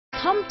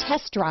Come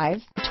test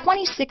drive the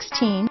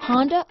 2016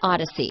 Honda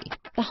Odyssey.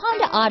 The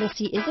Honda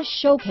Odyssey is a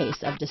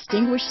showcase of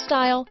distinguished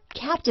style,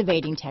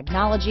 captivating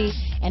technology,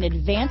 and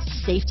advanced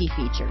safety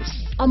features.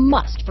 A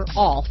must for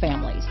all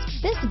families.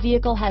 This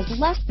vehicle has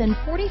less than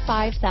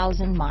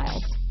 45,000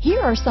 miles. Here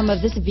are some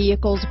of this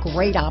vehicle's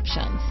great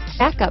options: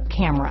 backup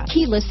camera,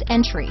 keyless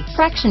entry,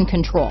 traction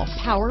control,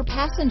 power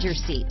passenger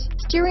seat,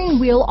 steering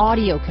wheel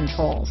audio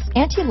controls,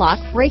 anti-lock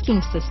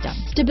braking system,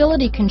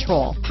 stability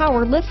control,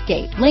 power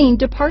liftgate, lane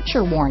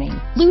departure warning,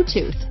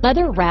 Bluetooth,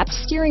 leather-wrapped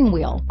steering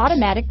wheel,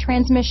 automatic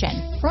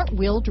transmission,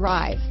 front-wheel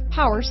drive,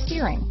 power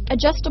steering,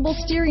 adjustable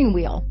steering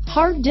wheel,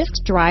 hard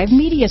disk drive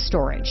media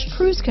storage,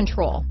 cruise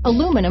control,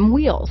 aluminum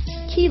wheels,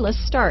 keyless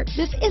start.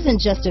 This isn't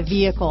just a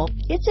vehicle,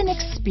 it's an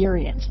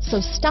experience. So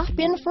stop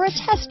in for a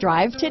test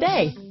drive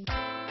today.